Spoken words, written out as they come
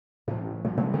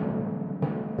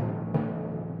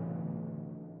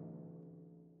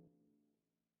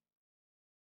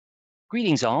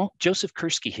Greetings all, Joseph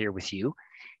Kursky here with you.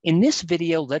 In this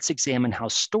video, let's examine how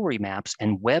story maps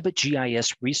and web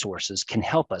GIS resources can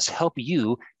help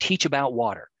you teach about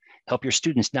water, help your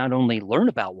students not only learn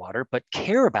about water, but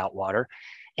care about water,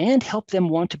 and help them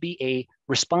want to be a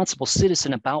responsible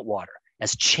citizen about water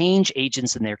as change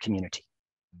agents in their community.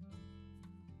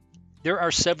 There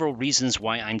are several reasons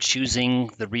why I'm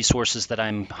choosing the resources that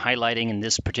I'm highlighting in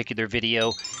this particular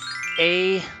video.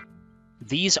 A,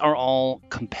 these are all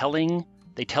compelling.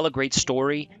 They tell a great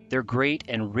story. They're great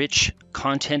and rich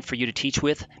content for you to teach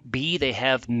with. B, they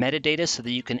have metadata so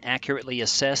that you can accurately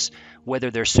assess whether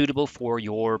they're suitable for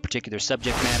your particular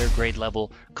subject matter, grade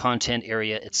level, content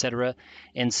area, etc.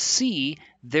 And C,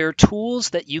 they're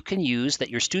tools that you can use, that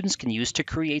your students can use to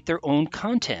create their own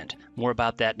content. More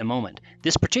about that in a moment.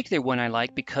 This particular one I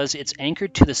like because it's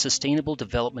anchored to the Sustainable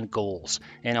Development Goals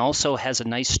and also has a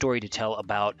nice story to tell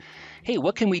about, hey,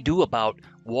 what can we do about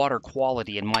water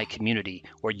quality in my community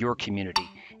or your community?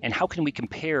 And how can we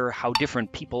compare how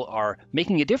different people are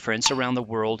making a difference around the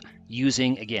world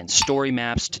using, again, story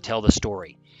maps to tell the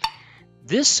story.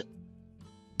 This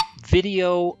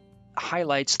video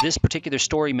highlights this particular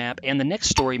story map, and the next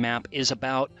story map is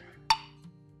about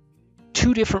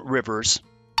two different rivers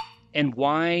and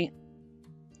why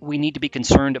we need to be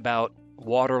concerned about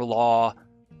water law,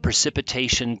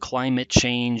 precipitation, climate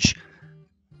change,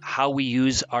 how we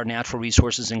use our natural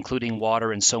resources, including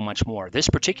water, and so much more. This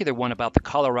particular one about the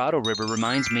Colorado River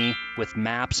reminds me, with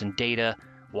maps and data,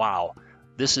 wow,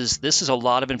 this is a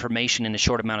lot of information in a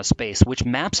short amount of space, which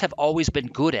maps have always been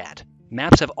good at.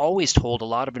 Maps have always told a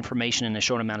lot of information in a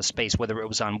short amount of space, whether it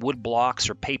was on wood blocks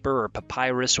or paper or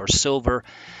papyrus or silver,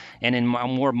 and in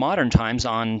more modern times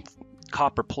on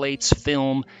copper plates,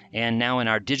 film, and now in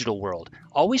our digital world.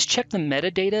 Always check the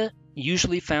metadata,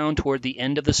 usually found toward the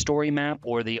end of the story map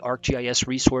or the ArcGIS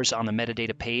resource on the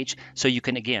metadata page, so you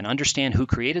can, again, understand who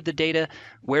created the data,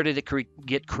 where did it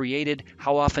get created,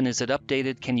 how often is it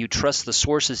updated, can you trust the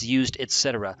sources used,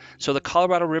 etc. So the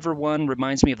Colorado River one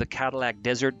reminds me of the Cadillac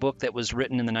Desert book that was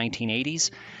written in the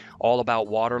 1980s, all about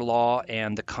water law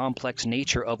and the complex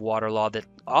nature of water law that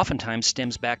oftentimes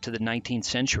stems back to the 19th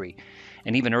century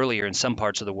and even earlier in some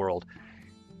parts of the world.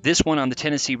 This one on the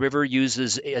Tennessee River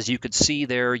uses, as you could see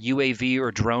there, UAV or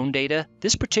drone data.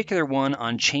 This particular one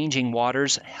on changing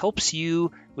waters helps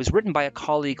you, was written by a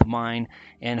colleague of mine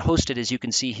and hosted, as you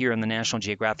can see here on the National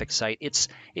Geographic site. It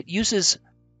uses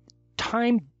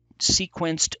time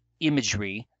sequenced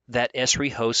imagery that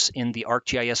Esri hosts in the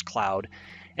ArcGIS cloud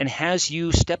and has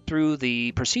you step through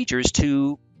the procedures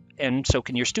to, and so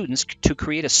can your students, to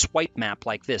create a swipe map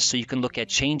like this, so you can look at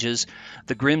changes,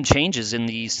 the grim changes in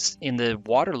the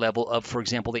water level of, for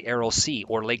example, the Aral Sea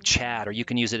or Lake Chad, or you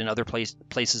can use it in other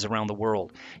places around the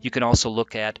world. You can also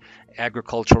look at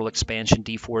agricultural expansion,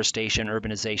 deforestation,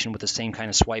 urbanization with the same kind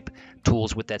of swipe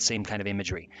tools with that same kind of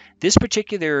imagery. This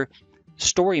particular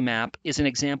story map is an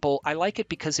example. I like it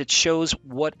because it shows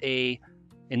what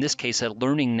in this case, a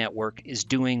learning network is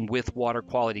doing with water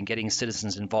quality and getting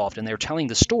citizens involved. And they're telling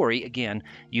the story, again,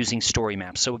 using story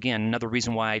maps. So again, another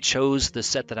reason why I chose the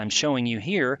set that I'm showing you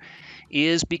here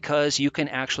is because you can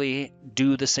actually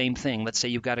do the same thing. Let's say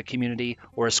you've got a community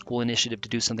or a school initiative to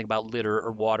do something about litter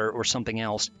or water or something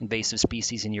else, invasive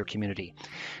species in your community.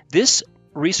 This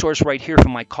resource right here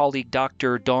from my colleague,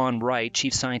 Dr. Dawn Wright,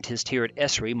 Chief Scientist here at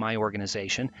Esri, my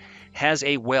organization, has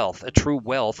a true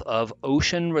wealth of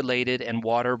ocean-related and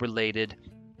water-related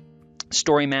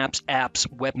story maps,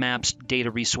 apps, web maps, data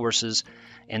resources,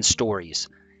 and stories.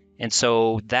 And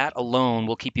so that alone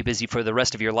will keep you busy for the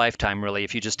rest of your lifetime, really,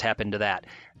 if you just tap into that.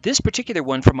 This particular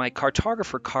one from my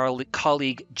cartographer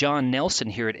colleague, John Nelson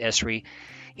here at Esri,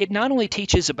 it not only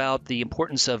teaches about the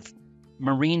importance of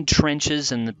marine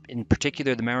trenches, and in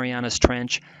particular the Marianas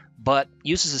Trench, but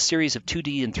uses a series of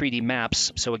 2D and 3D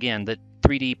maps. So again, the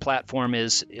 3D platform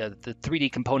is, the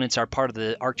 3D components are part of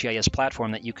the ArcGIS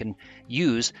platform that you can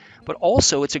use, but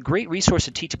also it's a great resource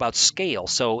to teach about scale.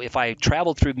 So if I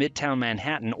traveled through Midtown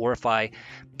Manhattan, or if I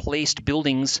placed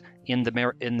buildings in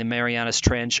the Marianas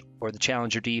Trench or the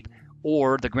Challenger Deep,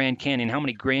 or the Grand Canyon, how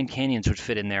many Grand Canyons would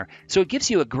fit in there? So it gives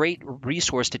you a great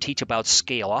resource to teach about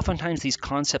scale. Oftentimes these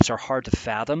concepts are hard to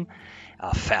fathom.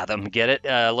 Get it?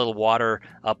 A little water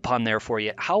pun there for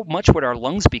you. How much would our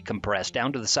lungs be compressed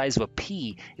down to the size of a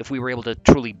pea if we were able to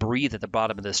truly breathe at the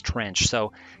bottom of this trench?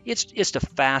 So it's just a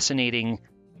fascinating,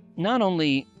 not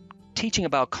only teaching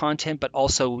about content, but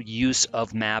also use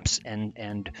of maps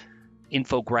and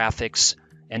infographics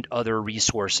and other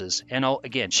resources. And I'll,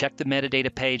 again, check the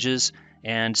metadata pages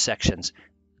and sections.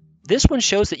 This one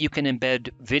shows that you can embed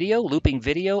video, looping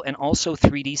video, and also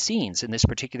 3D scenes. In this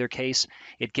particular case,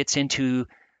 it gets into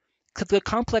the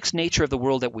complex nature of the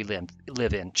world that we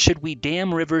live in. Should we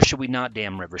dam rivers? Should we not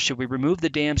dam rivers? Should we remove the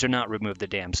dams or not remove the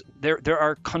dams? There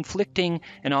are conflicting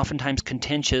and oftentimes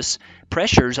contentious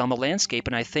pressures on the landscape,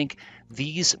 and I think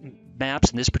these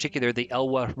maps, in this particular, the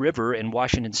Elwha River in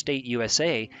Washington State,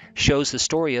 USA, shows the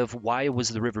story of why was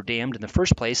the river dammed in the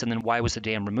first place, and then why was the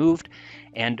dam removed,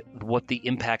 and what the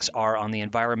impacts are on the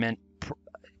environment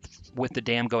with the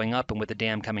dam going up and with the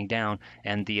dam coming down,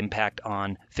 and the impact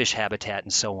on fish habitat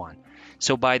and so on.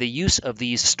 So by the use of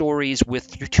these stories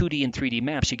with your 2D and 3D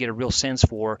maps, you get a real sense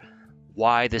for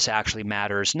why this actually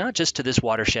matters, not just to this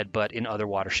watershed, but in other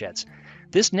watersheds.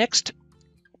 This next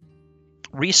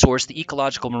resource, the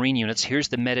Ecological Marine Units, here's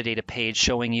the metadata page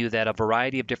showing you that a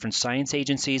variety of different science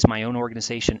agencies, my own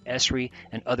organization, ESRI,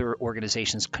 and other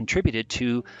organizations contributed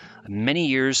to many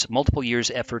years, multiple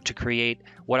years effort to create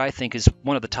what I think is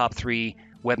one of the top 3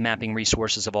 web mapping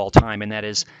resources of all time, and that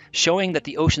is showing that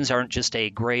the oceans aren't just a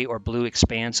gray or blue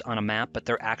expanse on a map, but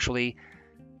they're actually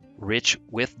rich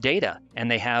with data, and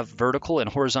they have vertical and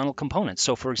horizontal components.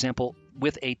 So for example,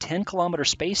 with a 10-kilometer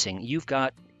spacing, you've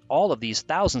got all of these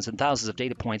thousands and thousands of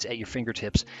data points at your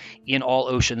fingertips in all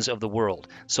oceans of the world.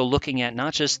 So looking at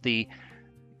not just the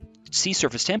sea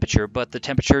surface temperature, but the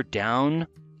temperature down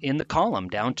in the column,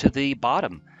 down to the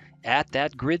bottom at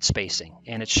that grid spacing.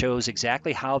 And it shows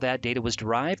exactly how that data was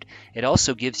derived. It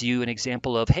also gives you an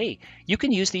example of, hey, you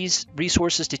can use these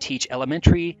resources to teach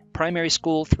elementary, primary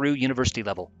school through university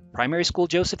level. Primary school,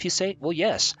 Joseph, you say? Well,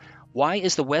 yes. Why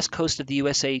is the west coast of the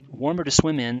USA warmer to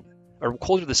swim in, or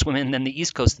colder to swim in, than the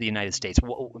east coast of the United States?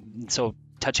 So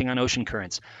touching on ocean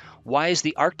currents. Why is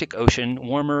the Arctic Ocean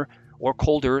warmer or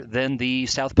colder than the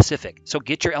South Pacific? So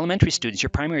get your elementary students,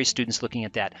 your primary students looking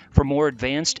at that. For more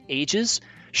advanced ages,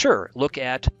 sure, look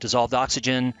at dissolved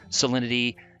oxygen,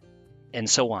 salinity, and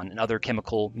so on, and other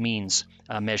chemical means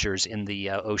measures in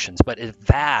the oceans. But a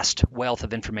vast wealth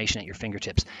of information at your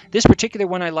fingertips. This particular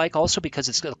one I like also because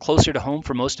it's closer to home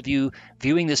for most of you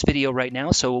viewing this video right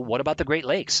now. So what about the Great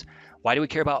Lakes? Why do we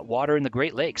care about water in the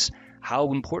Great Lakes?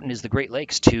 How important is the Great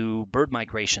Lakes to bird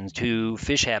migration, to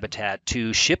fish habitat,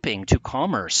 to shipping, to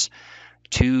commerce,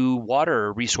 to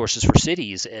water resources for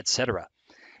cities, etc.?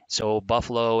 So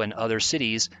Buffalo and other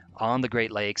cities on the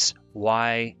Great Lakes,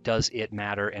 why does it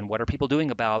matter, and what are people doing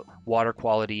about water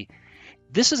quality?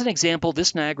 This is an example,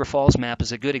 this Niagara Falls map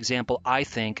is a good example, I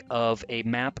think, of a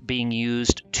map being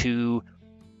used to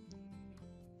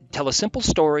tell a simple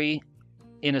story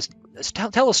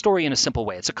tell a story in a simple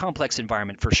way. It's a complex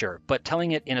environment for sure, but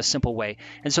telling it in a simple way.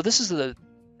 And so this is the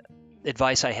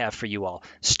advice I have for you all.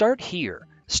 Start here.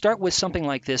 Start with something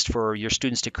like this for your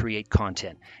students to create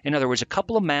content. In other words, a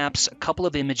couple of maps, a couple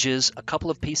of images, a couple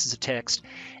of pieces of text,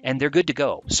 and they're good to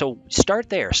go. So start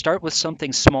there. Start with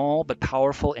something small but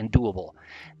powerful and doable.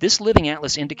 This Living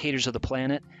Atlas Indicators of the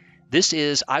Planet, this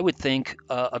is, I would think,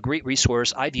 a great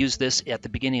resource. I've used this at the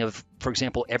beginning of, for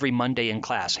example, every Monday in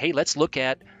class. Hey, let's look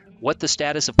at what the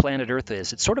status of planet Earth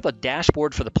is. It's sort of a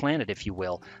dashboard for the planet, if you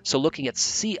will. So looking at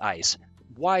sea ice,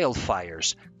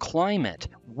 wildfires, climate,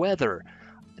 weather,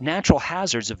 natural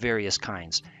hazards of various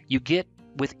kinds. You get,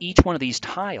 with each one of these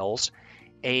tiles,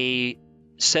 a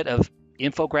set of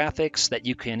infographics that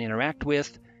you can interact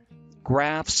with,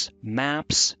 graphs,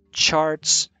 maps,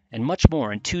 charts, and much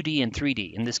more in 2D and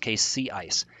 3D, in this case sea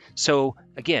ice. So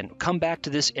again, come back to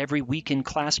this every week in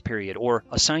class period, or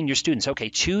assign your students, okay,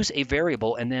 choose a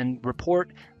variable and then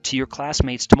report to your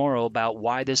classmates tomorrow about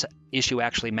why this issue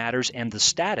actually matters and the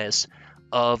status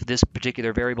of this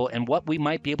particular variable and what we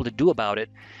might be able to do about it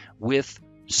with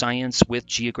science, with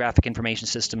geographic information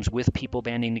systems, with people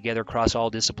banding together across all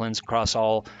disciplines, across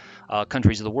all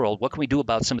countries of the world. What can we do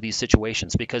about some of these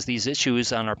situations? Because these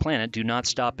issues on our planet do not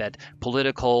stop at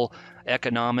political,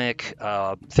 economic,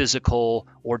 physical,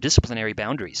 or disciplinary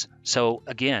boundaries. So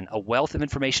again, a wealth of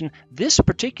information. This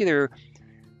particular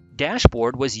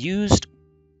dashboard was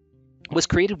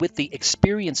created with the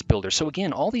Experience Builder. So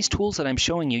again, all these tools that I'm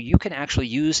showing you, you can actually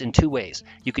use in two ways.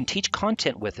 You can teach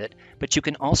content with it, but you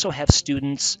can also have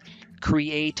students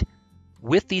create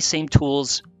with these same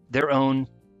tools their own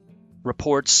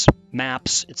reports,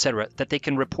 maps, etc., that they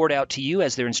can report out to you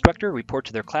as their instructor, report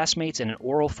to their classmates in an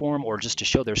oral form, or just to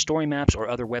show their story maps or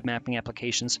other web mapping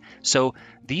applications. So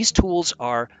these tools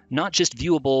are not just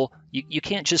viewable. You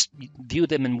can't just view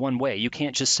them in one way. You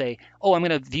can't just say, oh, I'm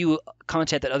going to view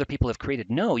content that other people have created.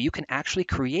 No, you can actually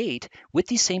create with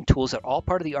these same tools that are all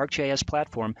part of the ArcGIS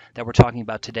platform that we're talking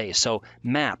about today. So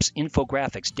maps,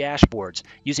 infographics, dashboards,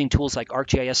 using tools like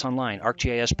ArcGIS Online,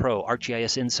 ArcGIS Pro,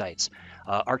 ArcGIS Insights,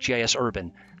 ArcGIS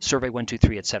Urban, Survey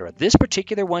 123, etc. This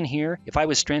particular one here, if I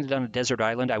was stranded on a desert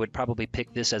island, I would probably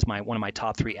pick this as one of my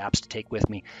top 3 apps to take with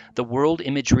me. The World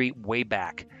Imagery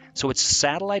Wayback. So it's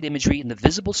satellite imagery in the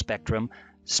visible spectrum,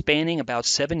 spanning about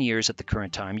 7 years at the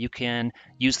current time. You can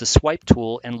use the swipe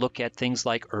tool and look at things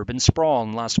like urban sprawl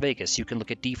in Las Vegas. You can look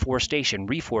at deforestation,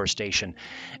 reforestation,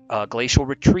 glacial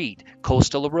retreat,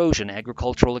 coastal erosion,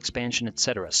 agricultural expansion,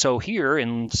 etc. So here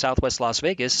in southwest Las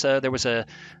Vegas, there was a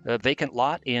vacant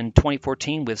lot in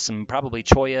 2014 with some probably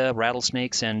cholla,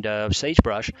 rattlesnakes, and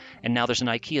sagebrush, and now there's an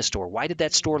IKEA store. Why did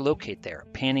that store locate there?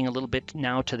 Panning a little bit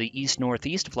now to the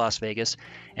east-northeast of Las Vegas,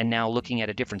 and now looking at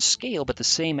a different scale, but the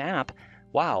same app.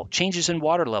 Wow, changes in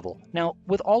water level. Now,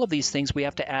 with all of these things, we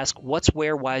have to ask what's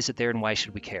where, why is it there, and why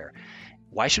should we care?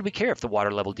 Why should we care if the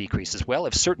water level decreases? Well,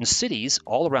 if certain cities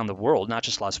all around the world, not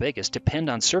just Las Vegas, depend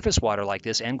on surface water like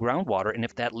this and groundwater, and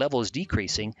if that level is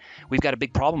decreasing, we've got a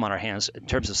big problem on our hands in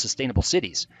terms of sustainable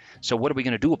cities. So what are we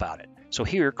going to do about it? So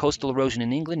here, coastal erosion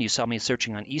in England, you saw me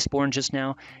searching on Eastbourne just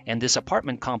now, and this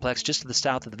apartment complex just to the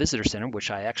south of the visitor center,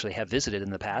 which I actually have visited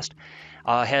in the past,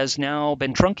 has now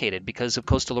been truncated because of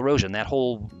coastal erosion. That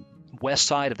whole west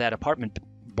side of that apartment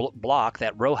block,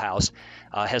 that row house,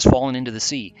 has fallen into the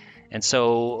sea. And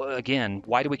so, again,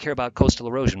 why do we care about coastal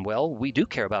erosion? Well, we do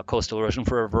care about coastal erosion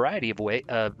for a variety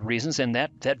of reasons, and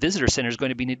that visitor center is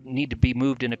going to need to be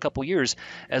moved in a couple years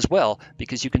as well,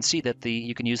 because you can see that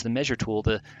you can use the measure tool.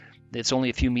 It's only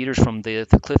a few meters from the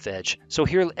cliff edge. So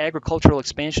here, agricultural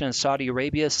expansion in Saudi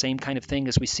Arabia, same kind of thing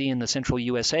as we see in the central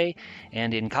USA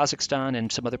and in Kazakhstan and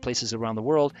some other places around the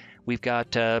world. We've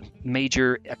got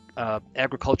major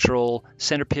agricultural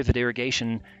center pivot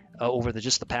irrigation over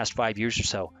just the past 5 years or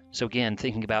so. So again,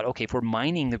 thinking about, okay, if we're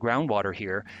mining the groundwater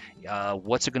here,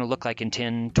 what's it going to look like in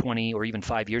 10, 20, or even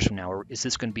 5 years from now? Or is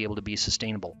this going to be able to be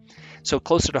sustainable? So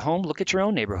closer to home, look at your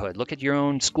own neighborhood. Look at your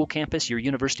own school campus, your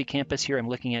university campus here. I'm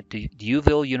looking at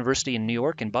D'Youville University in New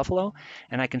York and Buffalo.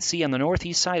 And I can see on the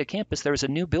northeast side of campus, there was a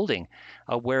new building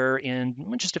where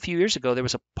just a few years ago, there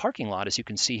was a parking lot, as you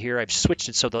can see here. I've switched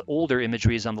it so the older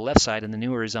imagery is on the left side and the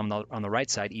newer is on the right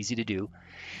side, easy to do.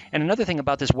 And another thing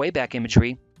about this Wayback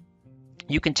imagery,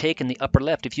 you can take in the upper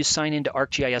left, if you sign into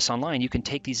ArcGIS Online, you can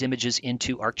take these images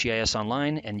into ArcGIS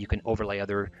Online and you can overlay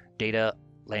other data,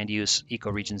 land use,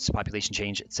 ecoregions, population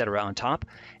change, etc. on top.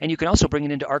 And you can also bring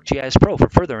it into ArcGIS Pro for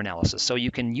further analysis. So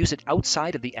you can use it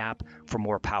outside of the app for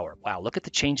more power. Wow, look at the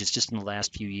changes just in the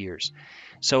last few years.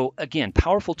 So again,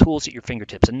 powerful tools at your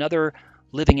fingertips. Another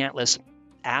Living Atlas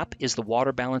app is the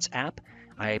Water Balance app.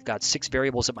 I've got 6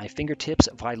 variables at my fingertips.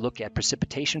 If I look at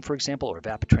precipitation, for example, or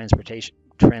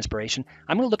evapotranspiration,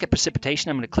 I'm going to look at precipitation.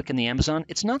 I'm going to click in the Amazon.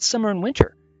 It's not summer and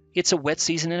winter. It's a wet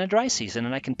season and a dry season,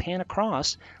 and I can pan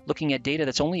across looking at data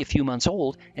that's only a few months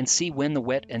old and see when the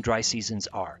wet and dry seasons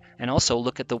are. And also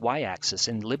look at the y-axis.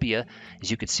 In Libya, as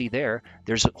you can see there,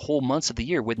 there's whole months of the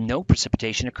year with no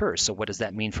precipitation occurs. So what does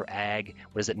that mean for ag?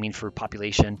 What does that mean for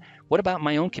population? What about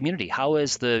my own community? How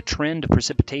is the trend of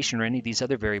precipitation or any of these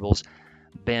other variables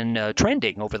been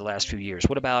trending over the last few years?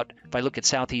 What about if I look at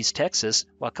southeast Texas?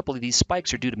 Well, a couple of these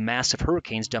spikes are due to massive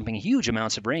hurricanes dumping huge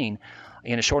amounts of rain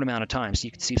in a short amount of time. So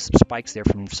you can see some spikes there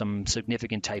from some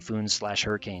significant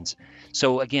typhoons/hurricanes.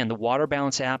 So again, the Water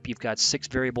Balance app, you've got 6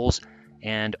 variables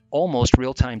and almost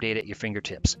real-time data at your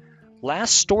fingertips.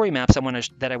 Last story maps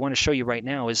that I want to show you right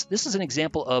now is this is an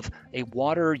example of a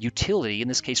water utility, in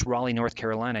this case Raleigh, North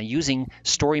Carolina, using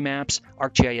story maps,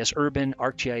 ArcGIS Urban,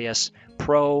 ArcGIS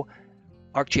Pro,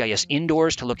 ArcGIS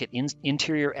Indoors to look at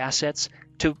interior assets.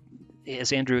 To,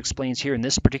 as Andrew explains here in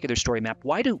this particular story map,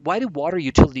 why do water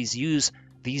utilities use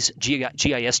these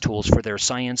GIS tools for their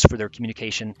science, for their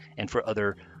communication, and for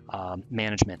other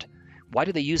management? Why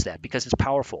do they use that? Because it's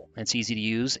powerful, it's easy to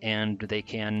use, and they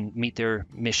can meet their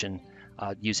mission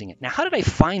using it. Now, how did I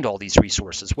find all these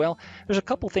resources? Well, there's a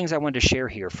couple things I wanted to share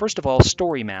here. First of all,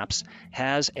 Story Maps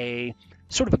has a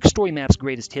sort of a Story Maps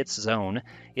Greatest Hits zone.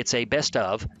 It's a best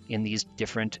of in these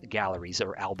different galleries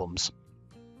or albums.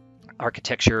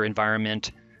 Architecture,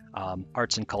 environment,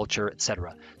 arts and culture,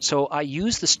 etc. So I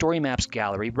use the Story Maps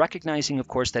gallery, recognizing, of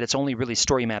course, that it's only really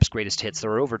Story Maps Greatest Hits.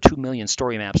 There are over 2 million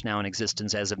story maps now in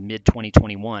existence as of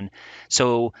mid-2021.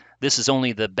 So this is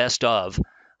only the best of,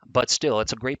 but still,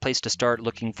 it's a great place to start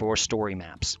looking for story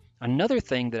maps. Another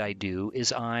thing that I do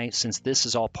is since this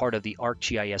is all part of the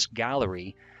ArcGIS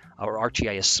gallery, or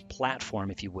ArcGIS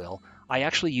platform, if you will, I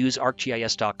actually use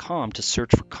ArcGIS.com to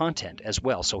search for content as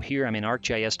well. So here I'm in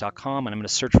ArcGIS.com and I'm going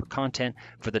to search for content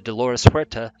for the Dolores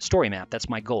Huerta story map. That's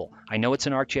my goal. I know it's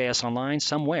in ArcGIS Online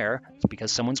somewhere. It's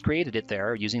because someone's created it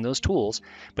there using those tools.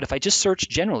 But if I just search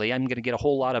generally, I'm going to get a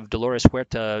whole lot of Dolores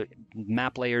Huerta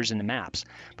map layers and maps.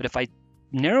 But if I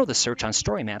narrow the search on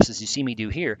story maps, as you see me do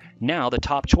here, now the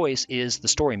top choice is the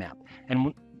story map.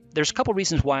 And there's a couple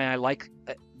reasons why I like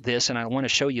this, and I want to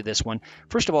show you this one.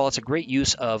 First of all, it's a great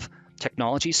use of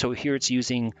technology. So here it's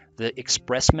using the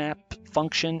express map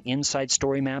function inside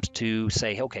story maps to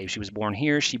say, okay, she was born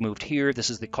here, she moved here, this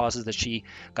is the causes that she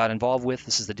got involved with,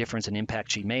 this is the difference and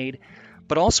impact she made.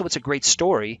 But also it's a great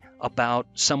story about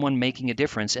someone making a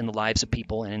difference in the lives of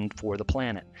people and for the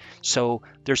planet. So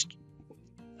there's,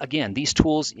 again, these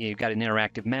tools, you've got an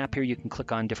interactive map here. You can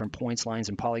click on different points, lines,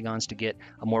 and polygons to get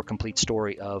a more complete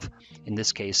story of, in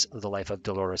this case, the life of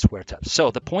Dolores Huerta.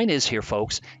 So the point is here,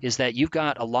 folks, is that you've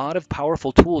got a lot of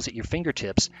powerful tools at your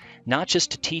fingertips, not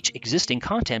just to teach existing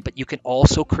content, but you can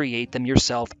also create them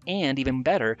yourself. And even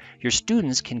better, your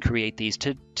students can create these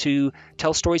to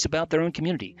tell stories about their own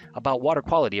community, about water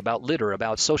quality, about litter,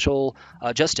 about social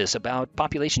justice, about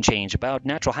population change, about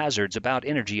natural hazards, about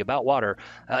energy, about water,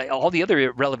 all the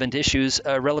other relevant issues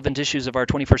of our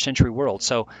 21st century world.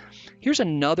 So here's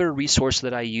another resource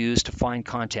that I use to find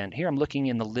content. Here I'm looking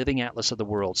in the Living Atlas of the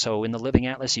world. So in the Living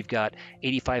Atlas, you've got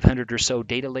 8,500 or so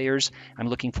data layers. I'm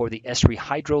looking for the S3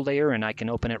 Hydro layer, and I can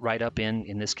open it right up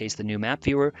in this case, the new map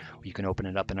viewer, or you can open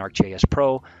it up in ArcGIS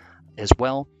Pro as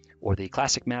well, or the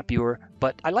classic map viewer.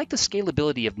 But I like the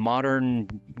scalability of modern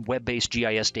web-based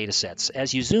GIS data sets.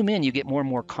 As you zoom in, you get more and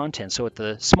more content. So at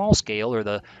the small scale or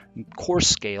the coarse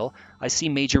scale, I see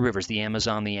major rivers, the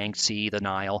Amazon, the Yangtze, the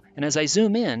Nile. And as I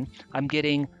zoom in, I'm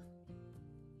getting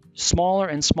smaller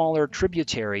and smaller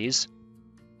tributaries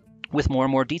with more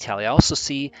and more detail. I also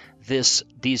see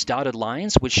these dotted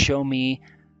lines, which show me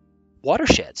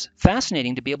watersheds.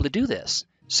 Fascinating to be able to do this.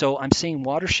 So I'm seeing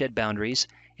watershed boundaries.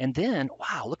 And then,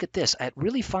 wow, look at this. At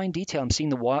really fine detail, I'm seeing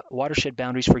the watershed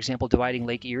boundaries, for example, dividing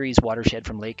Lake Erie's watershed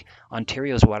from Lake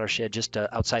Ontario's watershed just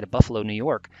outside of Buffalo, New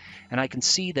York. And I can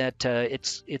see that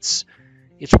it's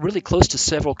really close to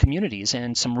several communities,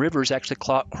 and some rivers actually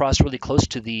cross really close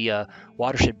to the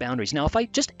watershed boundaries. Now, if I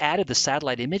just added the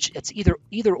satellite image, it's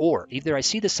either or. Either I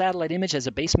see the satellite image as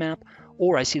a base map,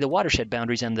 or I see the watershed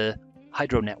boundaries and the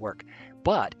hydro network.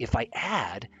 But if I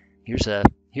add, here's a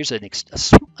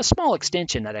small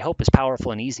extension that I hope is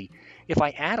powerful and easy. If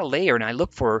I add a layer and I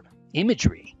look for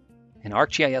imagery in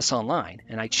ArcGIS Online,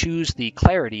 and I choose the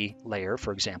clarity layer,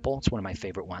 for example, it's one of my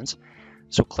favorite ones,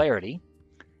 so clarity,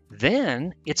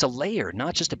 then it's a layer,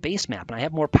 not just a base map, and I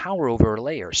have more power over a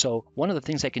layer. So one of the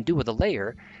things I can do with a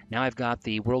layer, now I've got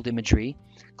the world imagery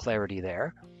clarity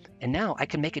there, and now I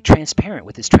can make it transparent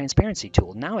with this transparency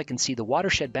tool. Now I can see the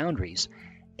watershed boundaries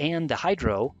and the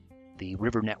hydro, the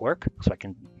river network, so I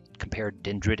can compare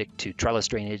dendritic to trellis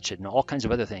drainage and all kinds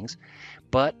of other things.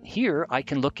 But here I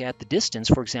can look at the distance,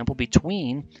 for example,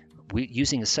 between,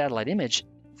 using a satellite image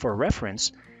for a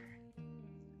reference,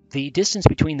 the distance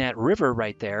between that river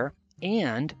right there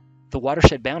and the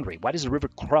watershed boundary. Why does the river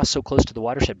cross so close to the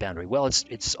watershed boundary? Well,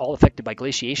 it's all affected by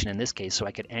glaciation in this case, so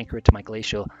I could anchor it to my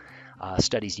glacial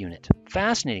studies unit.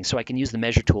 Fascinating. So I can use the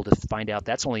measure tool to find out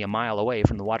that's only a mile away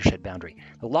from the watershed boundary.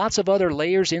 Lots of other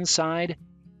layers inside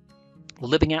the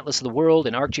Living Atlas of the World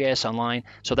and ArcGIS Online.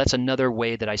 So that's another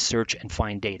way that I search and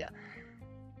find data.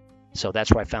 So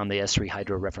that's where I found the S3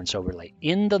 Hydro reference overlay.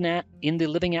 In the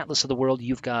Living Atlas of the World,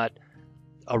 you've got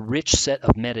a rich set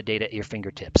of metadata at your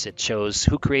fingertips. It shows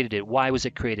who created it, why was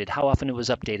it created, how often it was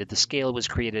updated, the scale it was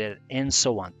created at, and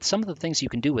so on. Some of the things you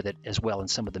can do with it as well in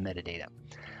some of the metadata.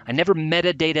 I never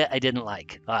metadata I didn't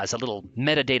like. It's a little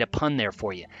metadata pun there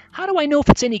for you. How do I know if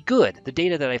it's any good, the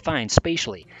data that I find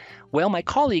spatially? Well, my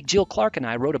colleague Jill Clark and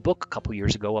I wrote a book a couple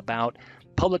years ago about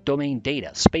public domain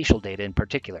data, spatial data in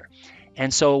particular.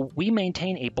 And so we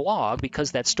maintain a blog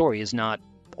because that story is not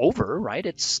over, right?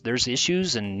 There's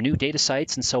issues and new data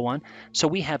sites and so on. So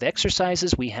we have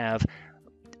exercises, we have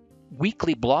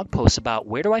weekly blog posts about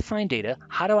where do I find data,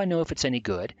 how do I know if it's any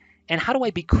good, and how do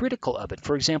I be critical of it?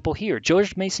 For example, here,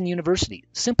 George Mason University,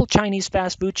 simple Chinese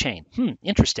fast food chain.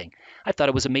 Interesting. I thought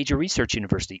it was a major research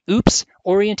university. Oops,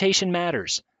 orientation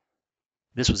matters.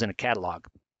 This was in a catalog.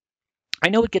 I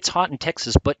know it gets hot in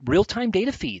Texas, but real-time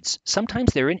data feeds,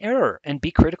 sometimes they're in error, and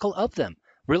be critical of them.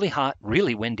 Really hot,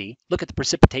 really windy. Look at the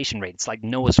precipitation rate. It's like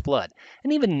Noah's flood.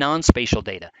 And even non-spatial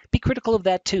data. Be critical of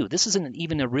that too. This isn't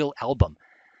even a real album.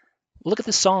 Look at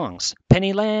the songs.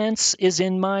 Penny Lance is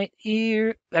in my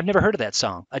ear. I've never heard of that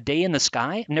song. A Day in the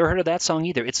Sky? I've never heard of that song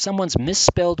either. It's someone's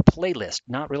misspelled playlist,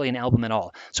 not really an album at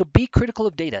all. So be critical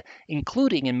of data,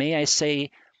 including, and may I say,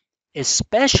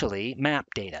 especially map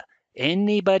data.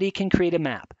 Anybody can create a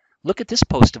map. Look at this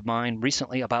post of mine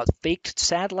recently about faked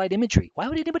satellite imagery. Why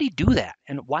would anybody do that?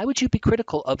 And why would you be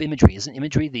critical of imagery? Isn't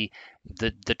imagery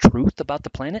the truth about the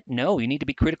planet? No, you need to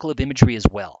be critical of imagery as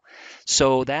well.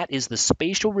 So that is the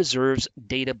Spatial Reserves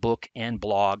data book and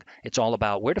blog. It's all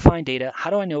about where to find data, how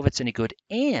do I know if it's any good,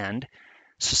 and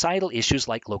societal issues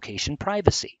like location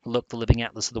privacy. Look, the Living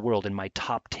Atlas of the World in my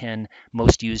top 10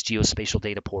 most used geospatial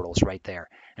data portals right there.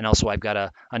 And also I've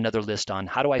got another list on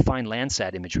how do I find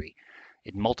Landsat imagery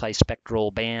in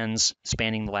multispectral bands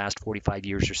spanning the last 45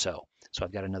 years or so. So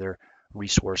I've got another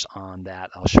resource on that.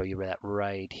 I'll show you that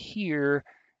right here.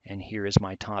 And here is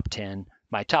my top 10,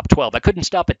 my top 12. I couldn't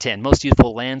stop at 10 most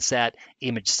useful Landsat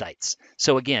image sites.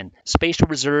 So again, spatial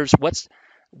reserves,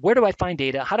 where do I find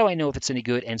data? How do I know if it's any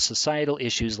good? And societal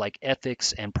issues like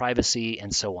ethics and privacy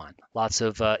and so on. Lots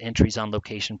of entries on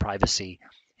location privacy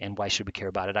and why should we care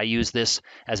about it. I use this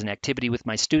as an activity with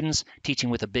my students, teaching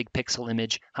with a big pixel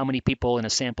image. How many people in a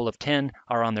sample of 10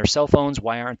 are on their cell phones?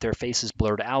 Why aren't their faces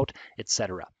blurred out,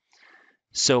 etc.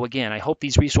 So again, I hope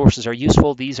these resources are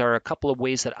useful. These are a couple of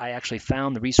ways that I actually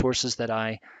found the resources that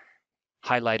I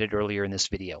highlighted earlier in this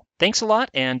video. Thanks a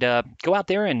lot, and go out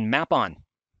there and map on.